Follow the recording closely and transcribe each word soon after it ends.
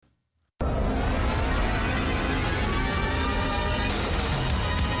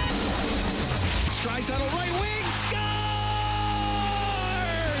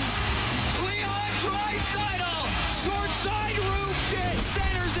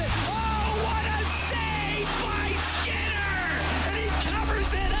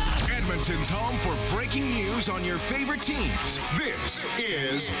Edmonton's home for breaking news on your favorite teams. This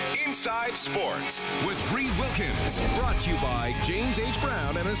is Inside Sports with Reed Wilkins. Brought to you by James H.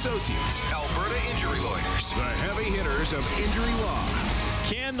 Brown and Associates, Alberta Injury Lawyers, the heavy hitters of injury law.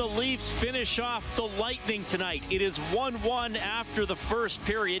 Can the Leafs finish off the Lightning tonight? It is 1-1 after the first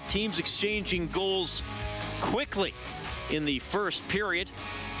period. Teams exchanging goals quickly in the first period.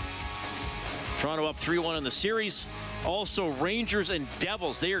 Toronto up 3-1 in the series. Also, Rangers and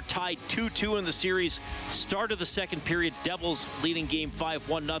Devils, they are tied 2-2 in the series. Start of the second period, Devils leading game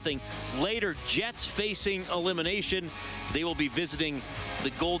 5-1-0. Later, Jets facing elimination. They will be visiting the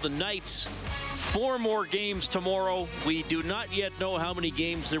Golden Knights. 4 more games tomorrow. We do not yet know how many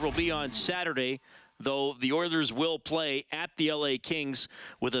games there will be on Saturday, though the Oilers will play at the LA Kings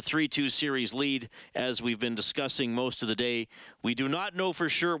with a 3-2 series lead, as we've been discussing most of the day. We do not know for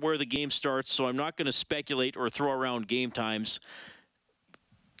sure where the game starts, so I'm not going to speculate or throw around game times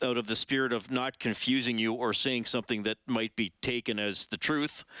out of the spirit of not confusing you or saying something that might be taken as the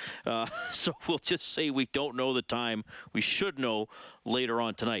truth. So we'll just say we don't know the time. We should know later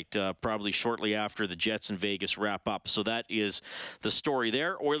on tonight, probably shortly after the Jets and Vegas wrap up. So that is the story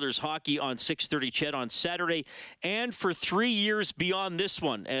there. Oilers hockey on 6:30 CHED on Saturday, and for 3 years beyond this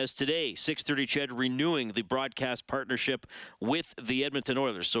one, as today, 6:30 CHED renewing the broadcast partnership with the Edmonton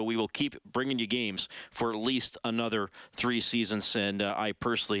Oilers. So we will keep bringing you games for at least another 3 seasons, and I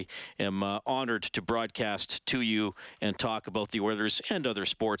personally am honored to broadcast to you and talk about the Oilers and other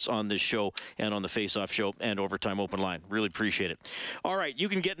sports on this show and on the Face-Off Show and Overtime Open Line. Really appreciate it. All right, you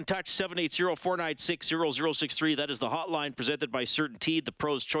can get in touch, 780-496-0063. That is the hotline presented by CertainTeed, the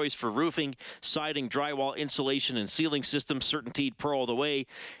pro's choice for roofing, siding, drywall, insulation, and ceiling systems. CertainTeed Pro all the way.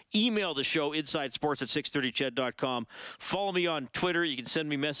 Email the show, insidesports@630ched.com. Follow me on Twitter. You can send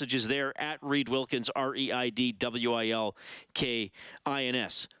me messages there at Reed Wilkins, ReidWilkins.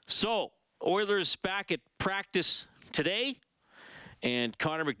 So, Oilers back at practice today. And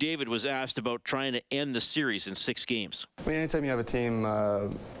Connor McDavid was asked about trying to end the series in 6 games. I mean, anytime you have a team,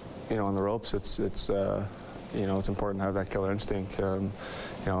 on the ropes, it's important to have that killer instinct, and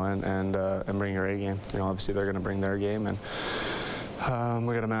bring your A game. Obviously they're going to bring their game, and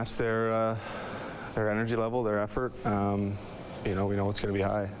we got to match their energy level, their effort. We know it's going to be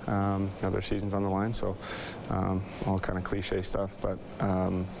high. Their season's on the line, so all kind of cliche stuff, but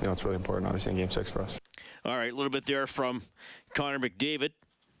it's really important, obviously, in Game 6 for us. All right, a little bit there from Connor McDavid,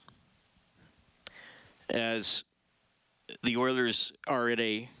 as the Oilers are in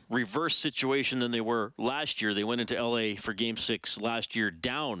a reverse situation than they were last year. They went into LA for Game 6 last year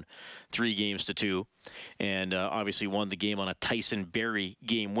down 3-2, and obviously won the game on a Tyson Barrie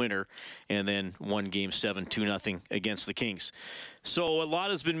game winner, and then won Game 7 2-0 against the Kings. So a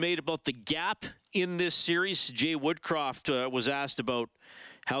lot has been made about the gap in this series. Jay Woodcroft was asked about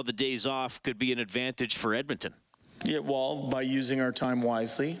how the days off could be an advantage for Edmonton. Yeah, well, by using our time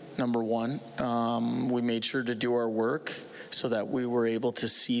wisely, number one. We made sure to do our work so that we were able to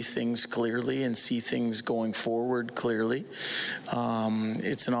see things clearly and see things going forward clearly.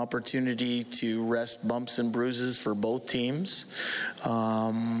 It's an opportunity to rest bumps and bruises for both teams.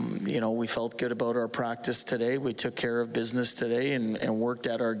 We felt good about our practice today. We took care of business today and worked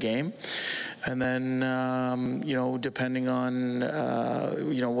at our game. And then, depending on,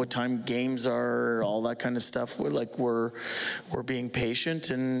 what time games are, all that kind of stuff, we're being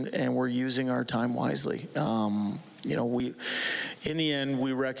patient and we're using our time wisely. In the end,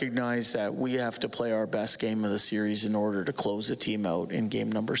 we recognize that we have to play our best game of the series in order to close a team out in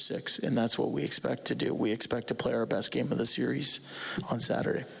game number 6, and that's what we expect to do. We expect to play our best game of the series on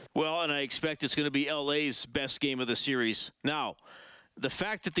Saturday. Well, and I expect it's going to be LA's best game of the series. Now, the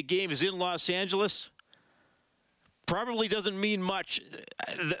fact that the game is in Los Angeles probably doesn't mean much.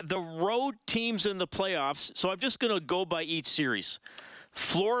 The road teams in the playoffs, so I'm just going to go by each series.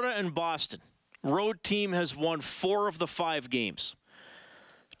 Florida and Boston. Road team has won 4 of the 5 games.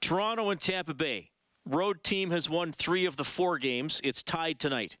 Toronto and Tampa Bay. Road team has won 3 of the 4 games. It's tied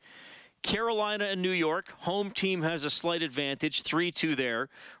tonight. Carolina and New York. Home team has a slight advantage. 3-2 there.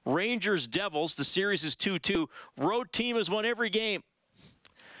 Rangers, Devils. The series is 2-2. Road team has won every game.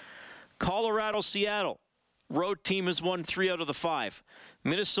 Colorado, Seattle. Road team has won 3 out of the 5.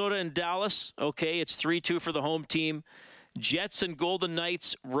 Minnesota and Dallas. Okay, it's 3-2 for the home team. Jets and Golden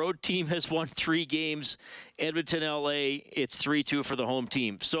Knights, road team has won 3 games. Edmonton, LA, it's 3-2 for the home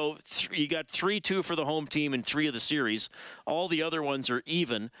team. So you got 3-2 for the home team in 3 of the series. All the other ones are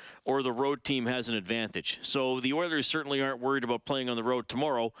even, or the road team has an advantage. So the Oilers certainly aren't worried about playing on the road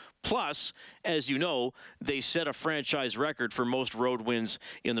tomorrow. Plus, as you know, they set a franchise record for most road wins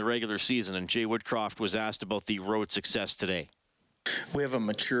in the regular season. And Jay Woodcroft was asked about the road success today. We have a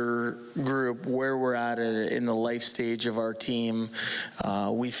mature group. Where we're at in the life stage of our team,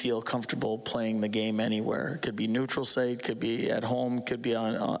 we feel comfortable playing the game anywhere. It could be neutral site, could be at home, could be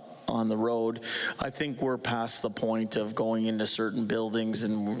on the road. I think we're past the point of going into certain buildings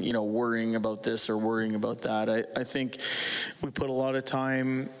and, worrying about this or worrying about that. I think we put a lot of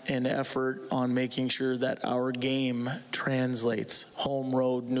time and effort on making sure that our game translates. Home,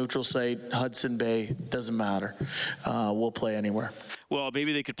 road, neutral site, Hudson Bay, doesn't matter. We'll play anywhere. Well,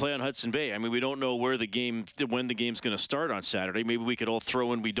 maybe they could play on Hudson Bay. I mean, we don't know when the game's going to start on Saturday. Maybe we could all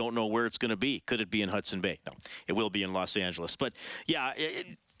throw in we don't know where it's going to be. Could it be in Hudson Bay? No, it will be in Los Angeles. But, yeah,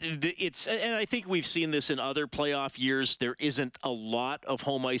 it's and I think we've seen this in other playoff years. There isn't a lot of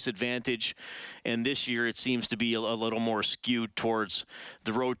home ice advantage, and this year it seems to be a little more skewed towards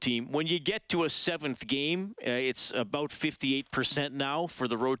the road team. When you get to a seventh game, it's about 58% now for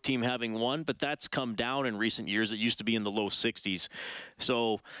the road team having won, but that's come down in recent years. It used to be in the low 60s.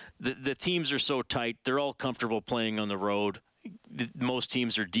 So the teams are so tight. They're all comfortable playing on the road. Most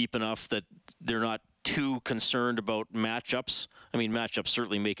teams are deep enough that they're not too concerned about matchups. I mean, matchups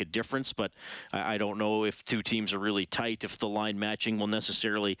certainly make a difference, but I don't know if two teams are really tight, if the line matching will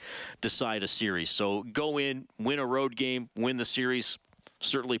necessarily decide a series. So go in, win a road game, win the series.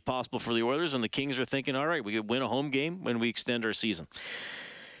 Certainly possible for the Oilers, and the Kings are thinking, all right, we could win a home game when we extend our season.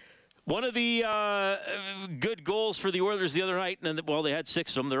 One of the good goals for the Oilers the other night, and they had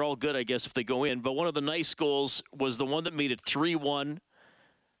 6 of them. They're all good, I guess, if they go in. But one of the nice goals was the one that made it 3-1.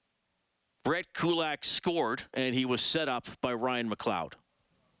 Brett Kulak scored, and he was set up by Ryan McLeod.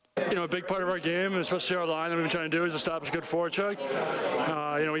 A big part of our game, especially our line that we've been trying to do, is establish a good forecheck.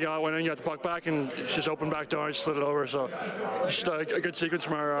 We went in, got the puck back, and just opened back door and slid it over. So just a good sequence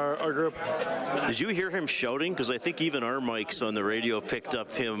from our group. Did you hear him shouting? Because I think even our mics on the radio picked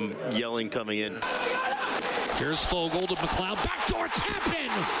up him yelling coming in. Here's Fogle to McLeod. Backdoor tap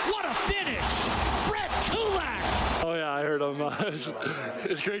in. What a finish. Brett Kulak. Oh, yeah, I heard him.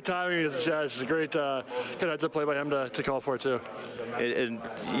 It's great timing. It's a great good heads-up play by him to call for it, too. And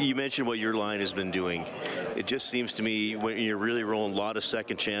you mentioned what your line has been doing. It just seems to me when you're really rolling a lot of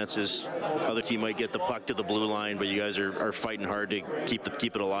second chances, other team might get the puck to the blue line, but you guys are fighting hard to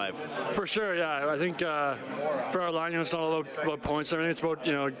keep it alive. For sure, yeah. I think for our line, it's not all about points. Everything. It's about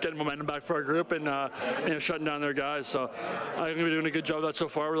getting momentum back for our group and shutting down their guys. So I think we're doing a good job of that so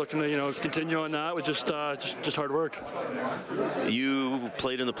far. We're looking to continue on that with just hard work. You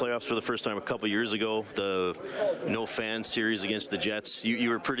played in the playoffs for the first time a couple years ago. The no fan series against the Jets. You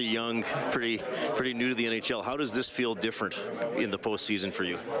were pretty young, pretty new to the NHL. How does this feel different in the postseason for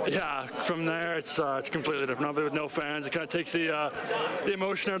you? Yeah, from there it's completely different. Obviously with no fans, it kind of takes the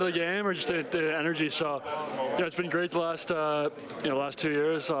emotion out of the game or just the energy. So it's been great the last 2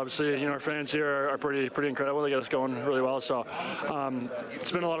 years. Obviously our fans here are pretty incredible. They get us going really well. So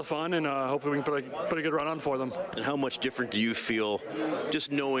it's been a lot of fun, and hopefully we can put a good run on for them. And how much different do you feel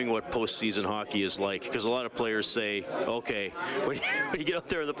just knowing what postseason hockey is like? Because a lot of players say, okay, when you get out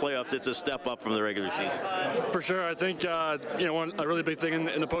there in the playoffs, it's a step up from the regular season. For sure. I think, a really big thing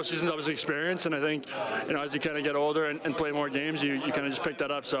in the postseason is obviously experience. And I think, as you kind of get older and play more games, you kind of just pick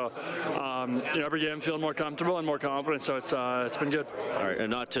that up. So, every game feeling more comfortable and more confident. So it's been good. All right. And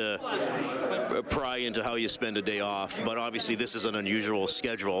not to pry into how you spend a day off, but obviously this is an unusual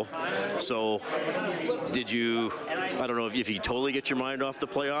schedule. So did you, I don't know if you totally get your mind off the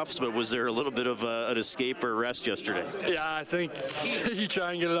playoffs, but was there a little bit of an escape or rest yesterday? Yeah, I think you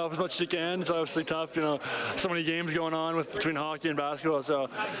try and get it off as much as you can. It's obviously tough, so many games going on between hockey and basketball. So,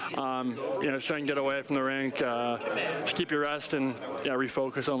 just try and get away from the rink, just keep your rest and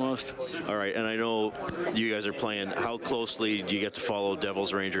refocus almost. All right, and I know you guys are playing. How closely do you get to follow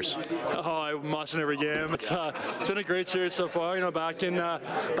Devils Rangers? Oh, I'm watching every game. It's been a great series so far. Back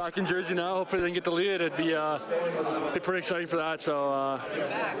in Jersey now. Hopefully they can get the lead. It'd be pretty exciting for that. So,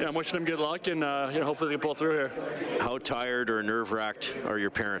 I'm wishing them good luck, and hopefully they can pull through here. How tired or nerve-wracked are your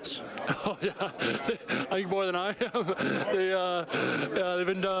parents? Oh yeah, I think more than I am. They've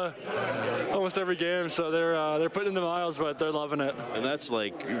been to almost every game, so they're putting in the miles, but they're loving it. And that's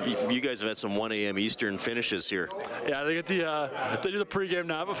like you guys have had some 1 a.m. Eastern finishes here. Yeah, they get they do the pregame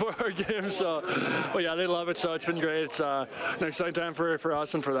nap before our game, so they love it. So it's been great. It's an exciting time for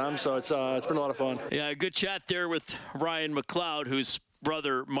us and for them. So it's been a lot of fun. Yeah, good chat there with Ryan McLeod, who's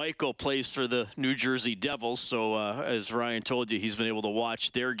brother Michael plays for the New Jersey Devils. So as Ryan told you, he's been able to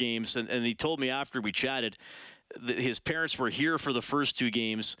watch their games. And he told me after we chatted that his parents were here for the first 2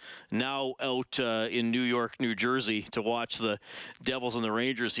 games, now out in New York, New Jersey to watch the Devils and the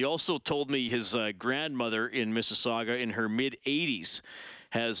Rangers. He also told me his grandmother in Mississauga in her mid-80s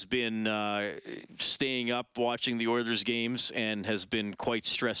has been staying up watching the Oilers games and has been quite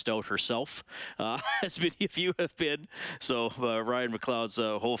stressed out herself, as many of you have been. So Ryan McLeod's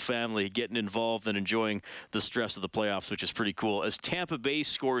whole family getting involved and enjoying the stress of the playoffs, which is pretty cool. As Tampa Bay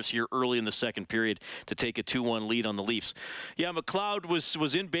scores here early in the second period to take a 2-1 lead on the Leafs. Yeah, McLeod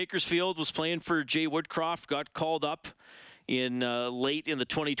was in Bakersfield, was playing for Jay Woodcroft, got called up in late in the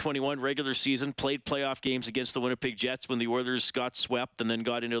 2021 regular season, played playoff games against the Winnipeg Jets when the Oilers got swept, and then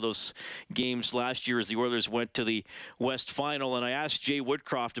got into those games last year as the Oilers went to the West Final. And I asked Jay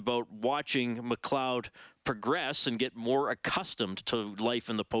Woodcroft about watching McLeod progress and get more accustomed to life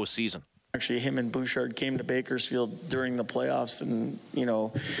in the postseason. Actually, him and Bouchard came to Bakersfield during the playoffs, and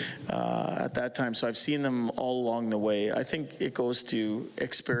at that time. So I've seen them all along the way. I think it goes to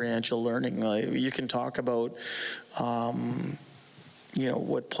experiential learning. You can talk about, what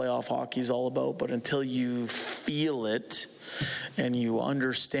playoff hockey is all about, but until you feel it and you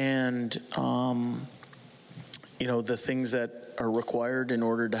understand, the things that are required in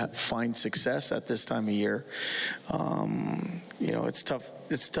order to find success at this time of year, it's tough.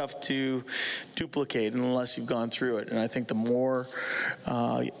 It's tough to duplicate unless you've gone through it. And I think the more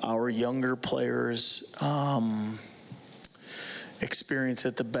our younger players experience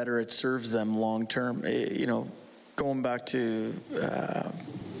it, the better it serves them long term. Going back to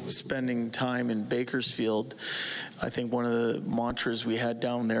spending time in Bakersfield, I think one of the mantras we had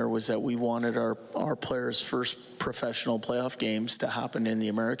down there was that we wanted our players' first professional playoff games to happen in the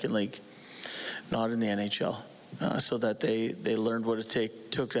American League, not in the NHL. So that they learned what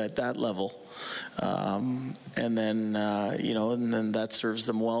it took at that level, and then that serves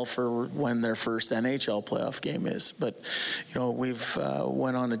them well for when their first NHL playoff game is. But we've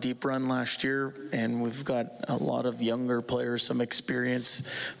went on a deep run last year, and we've got a lot of younger players, some experience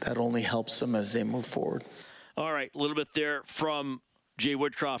that only helps them as they move forward. All right, a little bit there from Jay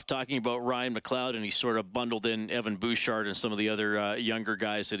Woodcroft talking about Ryan McLeod, and he sort of bundled in Evan Bouchard and some of the other younger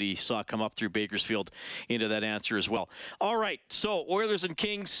guys that he saw come up through Bakersfield into that answer as well. All right, so Oilers and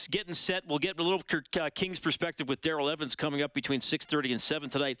Kings getting set. We'll get a little Kings perspective with Daryl Evans coming up between 6:30 and 7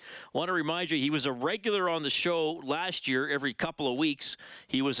 tonight. I want to remind you, he was a regular on the show last year every couple of weeks.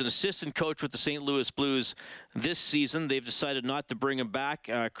 He was an assistant coach with the St. Louis Blues. This season, they've decided not to bring him back.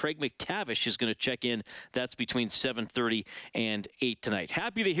 Craig McTavish is going to check in. That's between 7:30 and 8 tonight.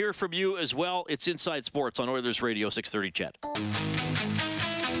 Happy to hear from you as well. It's Inside Sports on Oilers Radio 630 CHED.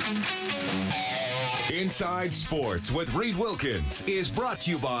 Inside Sports with Reed Wilkins is brought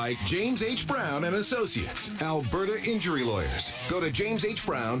to you by James H. Brown and Associates, Alberta Injury Lawyers. Go to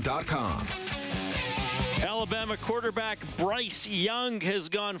jameshbrown.com. Alabama quarterback Bryce Young has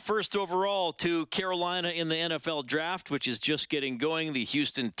gone first overall to Carolina in the NFL draft, which is just getting going. The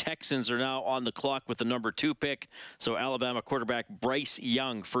Houston Texans are now on the clock with the number 2 pick. So Alabama quarterback Bryce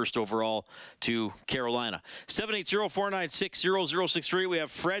Young first overall to Carolina. 780-496-0063. We have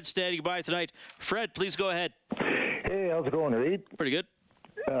Fred standing by tonight. Fred, please go ahead. Hey, how's it going, Reed? Pretty good.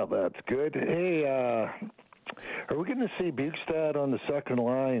 Oh, that's good. Hey, are we going to see Bukestad on the second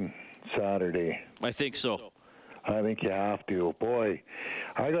line Saturday? I think so. I think you have to. Boy,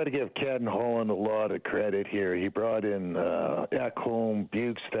 I got to give Ken Holland a lot of credit here. He brought in Ekholm,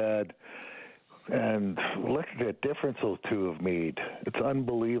 Bukestad, and look at the difference those two have made. It's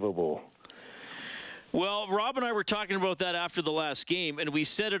unbelievable. Well, Rob and I were talking about that after the last game, and we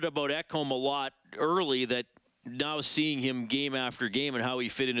said it about Ekholm a lot early, that now seeing him game after game and how he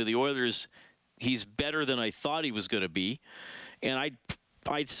fit into the Oilers, he's better than I thought he was going to be. And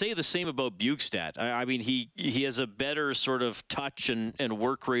I'd say the same about Bukestad. I mean, he has a better sort of touch and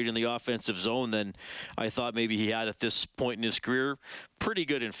work rate in the offensive zone than I thought maybe he had at this point in his career. Pretty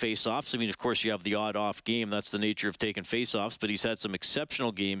good in face-offs. I mean, of course, you have the odd-off game. That's the nature of taking face-offs, but he's had some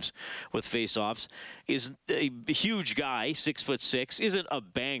exceptional games with face-offs. Is a huge guy, 6'6", isn't a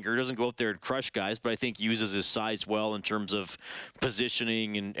banger, doesn't go out there and crush guys, but I think uses his size well in terms of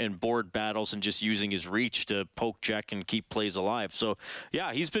positioning and board battles and just using his reach to poke check and keep plays alive. So,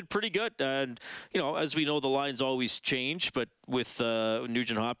 yeah, he's been pretty good. And, as we know, the lines always change, but with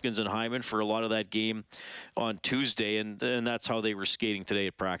Nugent Hopkins and Hyman for a lot of that game on Tuesday, and that's how they were skating today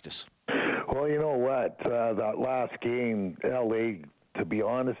at practice. Well, you know what? That last game, L.A., to be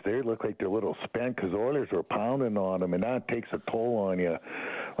honest, they looked like they're a little spent because the Oilers were pounding on them, and that takes a toll on you.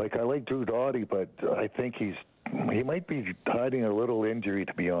 Like, I like Drew Doughty, but I think he might be hiding a little injury,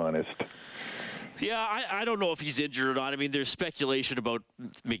 to be honest. Yeah, I don't know if he's injured or not. I mean, there's speculation about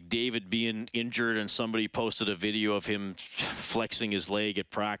McDavid being injured, and somebody posted a video of him flexing his leg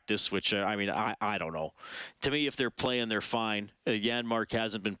at practice, which, I don't know. To me, if they're playing, they're fine. Janmark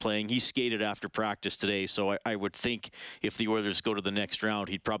hasn't been playing. He skated after practice today, so I would think if the Oilers go to the next round,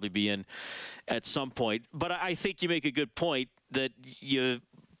 he'd probably be in at some point. But I think you make a good point that you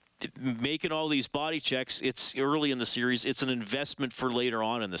making all these body checks, it's early in the series. It's an investment for later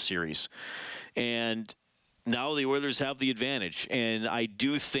on in the series. And now the Oilers have the advantage. And I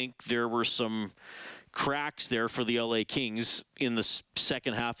do think there were some cracks there for the LA Kings in the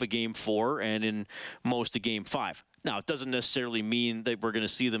second half of Game 4 and in most of Game 5. Now, it doesn't necessarily mean that we're going to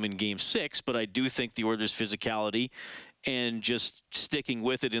see them in Game 6, but I do think the Oilers' physicality and just sticking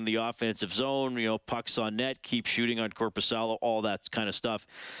with it in the offensive zone, pucks on net, keep shooting on Korpisalo, all that kind of stuff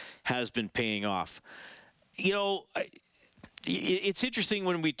has been paying off. It's interesting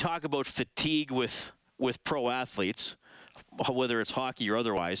when we talk about fatigue with pro athletes, whether it's hockey or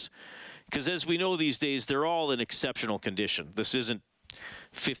otherwise, because as we know these days, they're all in exceptional condition. This isn't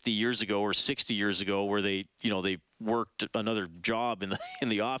 50 years ago or 60 years ago where they worked another job in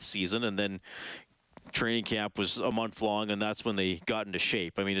the off season, and then training camp was a month long, and that's when they got into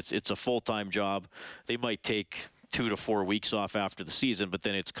shape. I mean, it's a full-time job. They might take 2 to 4 weeks off after the season, but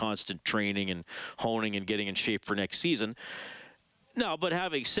then it's constant training and honing and getting in shape for next season. No, but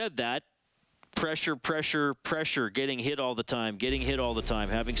having said that, pressure, getting hit all the time,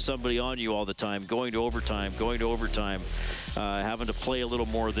 having somebody on you all the time, going to overtime, having to play a little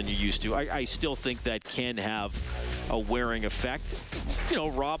more than you used to. I still think that can have a wearing effect.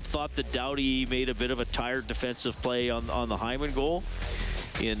 Rob thought that Doughty made a bit of a tired defensive play on the Hyman goal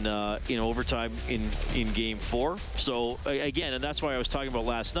in overtime in Game 4. So, again, and that's why I was talking about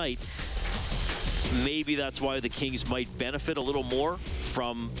last night, maybe that's why the Kings might benefit a little more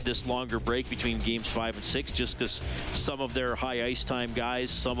from this longer break between Games 5 and 6, just because some of their high ice time guys,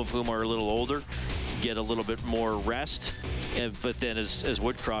 some of whom are a little older, get a little bit more rest. But then, as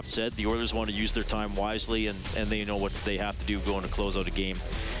Woodcroft said, the Oilers want to use their time wisely, and they know what they have to do going to close out a game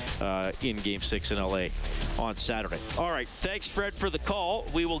in Game 6 in LA on Saturday. All right, thanks, Fred, for the call.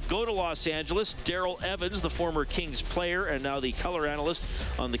 We will go to Los Angeles. Daryl Evans, the former Kings player and now the color analyst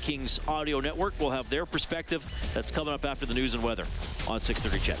on the Kings Audio Network, will have their perspective. That's coming up after the news and weather on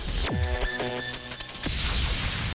 630 CHED.